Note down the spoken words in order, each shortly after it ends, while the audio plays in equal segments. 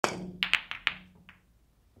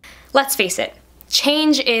Let's face it,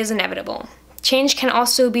 change is inevitable. Change can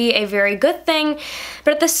also be a very good thing,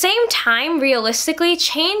 but at the same time, realistically,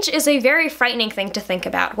 change is a very frightening thing to think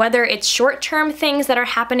about, whether it's short-term things that are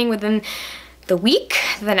happening within the week,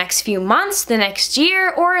 the next few months, the next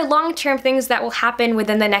year, or long-term things that will happen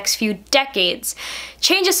within the next few decades.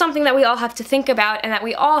 Change is something that we all have to think about and that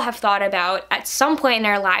we all have thought about at some point in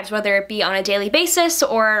our lives, whether it be on a daily basis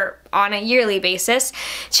or on a yearly basis.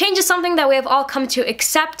 Change is something that we have all come to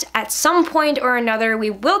accept at some point or another.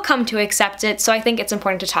 We will come to accept it, so I think it's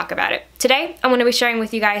important to talk about it. Today, I'm going to be sharing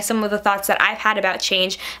with you guys some of the thoughts that I've had about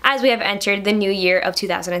change as we have entered the new year of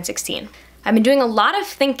 2016. I've been doing a lot of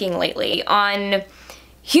thinking lately on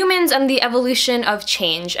humans and the evolution of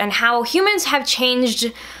change and how humans have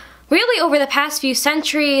changed really over the past few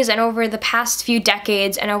centuries and over the past few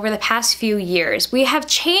decades and over the past few years. We have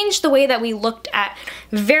changed the way that we looked at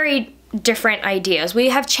very different ideas. We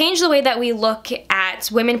have changed the way that we look at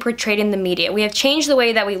women portrayed in the media. We have changed the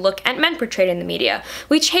way that we look at men portrayed in the media.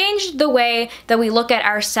 We changed the way that we look at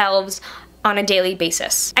ourselves on a daily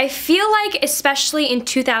basis. I feel like, especially in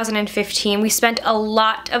 2015, we spent a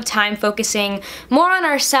lot of time focusing more on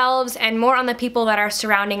ourselves and more on the people that are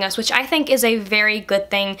surrounding us, which I think is a very good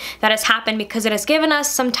thing that has happened because it has given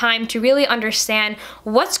us some time to really understand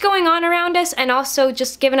what's going on around us and also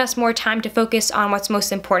just given us more time to focus on what's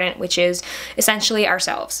most important, which is essentially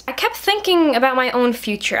ourselves. I kept thinking about my own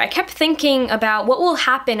future. I kept thinking about what will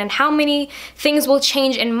happen and how many things will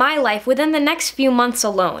change in my life within the next few months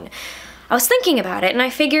alone. I was thinking about it and I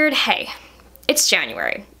figured, hey, it's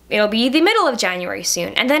January. It'll be the middle of January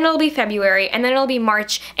soon, and then it'll be February, and then it'll be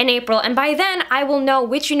March and April, and by then I will know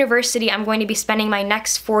which university I'm going to be spending my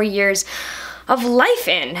next 4 years of life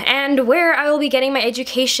in, and where I will be getting my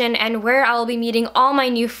education, and where I will be meeting all my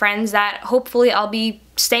new friends that hopefully I'll be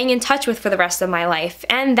staying in touch with for the rest of my life,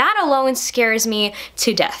 and that alone scares me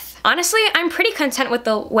to death. Honestly, I'm pretty content with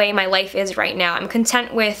the way my life is right now. I'm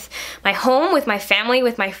content with my home, with my family,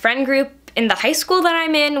 with my friend group, in the high school that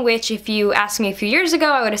I'm in, which if you asked me a few years ago,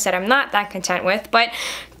 I would have said I'm not that content with, but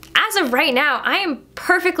as of right now, I am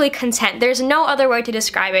perfectly content. There's no other way to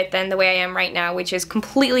describe it than the way I am right now, which is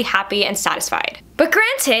completely happy and satisfied. But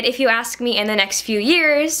granted, if you ask me in the next few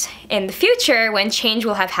years, in the future, when change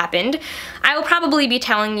will have happened, I will probably be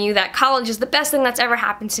telling you that college is the best thing that's ever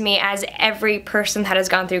happened to me, as every person that has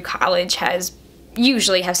gone through college has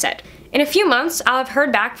usually have said. In a few months, I'll have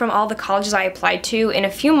heard back from all the colleges I applied to. In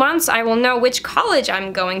a few months, I will know which college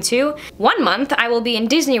I'm going to. 1 month, I will be in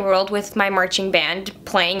Disney World with my marching band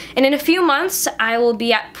playing. And in a few months, I will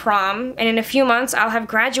be at prom. And in a few months, I'll have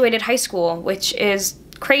graduated high school, which is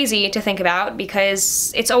crazy to think about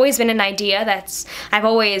because it's always been an idea that I've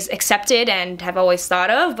always accepted and have always thought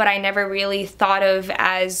of, but I never really thought of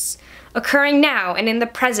as occurring now and in the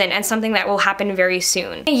present and something that will happen very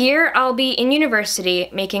soon. In a year, I'll be in university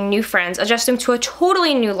making new friends, adjusting to a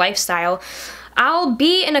totally new lifestyle. I'll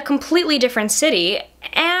be in a completely different city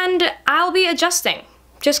and I'll be adjusting,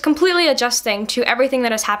 just completely adjusting to everything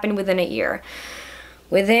that has happened within a year.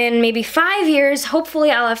 Within maybe 5 years,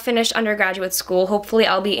 hopefully I'll have finished undergraduate school, hopefully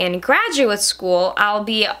I'll be in graduate school, I'll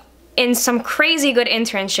be in some crazy good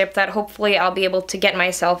internship that hopefully I'll be able to get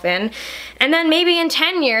myself in. And then maybe in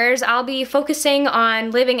 10 years, I'll be focusing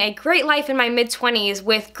on living a great life in my mid-20s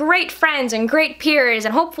with great friends and great peers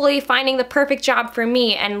and hopefully finding the perfect job for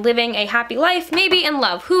me and living a happy life, maybe in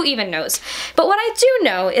love, who even knows. But what I do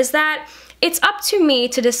know is that it's up to me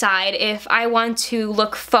to decide if I want to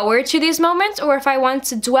look forward to these moments or if I want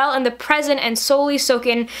to dwell in the present and solely soak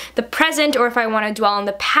in the present, or if I want to dwell in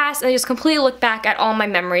the past and just completely look back at all my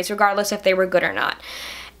memories, regardless if they were good or not.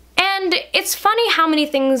 And it's funny how many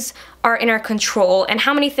things are in our control and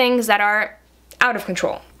how many things that are out of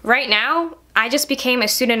control. Right now, I just became a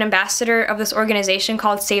student ambassador of this organization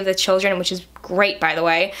called Save the Children, which is great, by the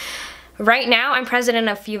way. Right now, I'm president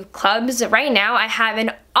of a few clubs. Right now, I have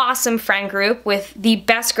an awesome friend group with the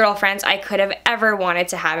best girlfriends I could have ever wanted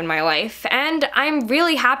to have in my life. And I'm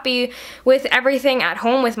really happy with everything at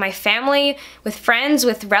home, with my family, with friends,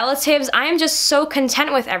 with relatives. I'm just so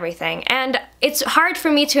content with everything. And it's hard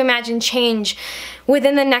for me to imagine change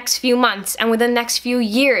within the next few months and within the next few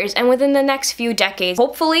years and within the next few decades.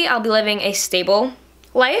 Hopefully, I'll be living a stable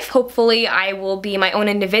life. Hopefully I will be my own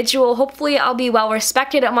individual. Hopefully I'll be well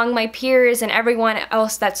respected among my peers and everyone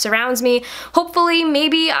else that surrounds me. Hopefully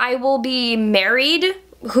maybe I will be married.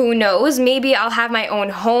 Who knows? Maybe I'll have my own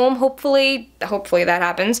home. Hopefully that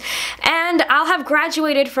happens. And I'll have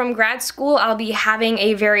graduated from grad school. I'll be having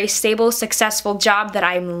a very stable, successful job that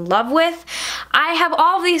I'm in love with. I have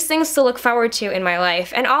all of these things to look forward to in my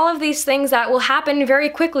life, and all of these things that will happen very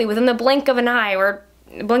quickly within the blink of an eye, or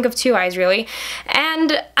blink of two eyes, really.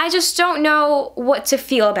 And I just don't know what to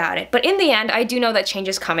feel about it. But in the end, I do know that change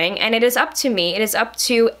is coming, and it is up to me, it is up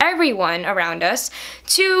to everyone around us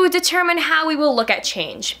to determine how we will look at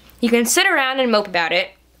change. You can sit around and mope about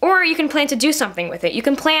it, or you can plan to do something with it. You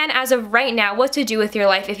can plan as of right now what to do with your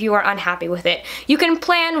life if you are unhappy with it. You can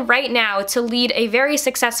plan right now to lead a very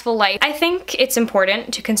successful life. I think it's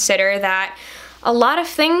important to consider that a lot of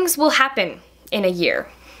things will happen in a year,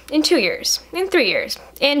 in 2 years, in 3 years,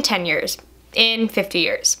 in 10 years, in 50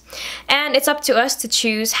 years. And it's up to us to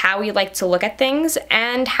choose how we like to look at things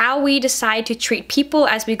and how we decide to treat people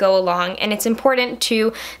as we go along. And it's important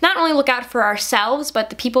to not only look out for ourselves, but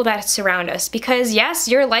the people that surround us. Because yes,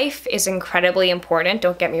 your life is incredibly important,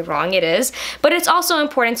 don't get me wrong, it is. But it's also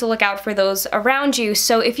important to look out for those around you.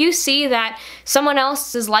 So if you see that someone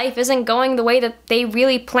else's life isn't going the way that they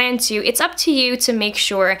really plan to, it's up to you to make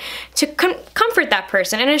sure to comfort that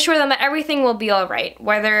person and assure them that everything will be alright.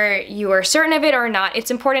 Whether you are certain of it or not,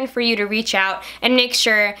 it's important for you to reach out and make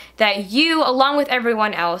sure that you, along with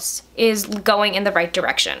everyone else, is going in the right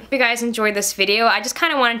direction. If you guys enjoyed this video, I just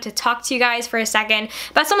kind of wanted to talk to you guys for a second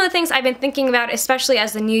about some of the things I've been thinking about, especially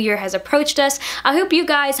as the new year has approached us. I hope you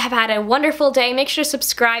guys have had a wonderful day. Make sure to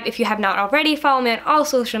subscribe if you have not already. Follow me on all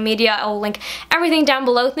social media. I will link everything down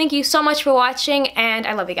below. Thank you so much for watching, and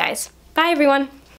I love you guys. Bye, everyone.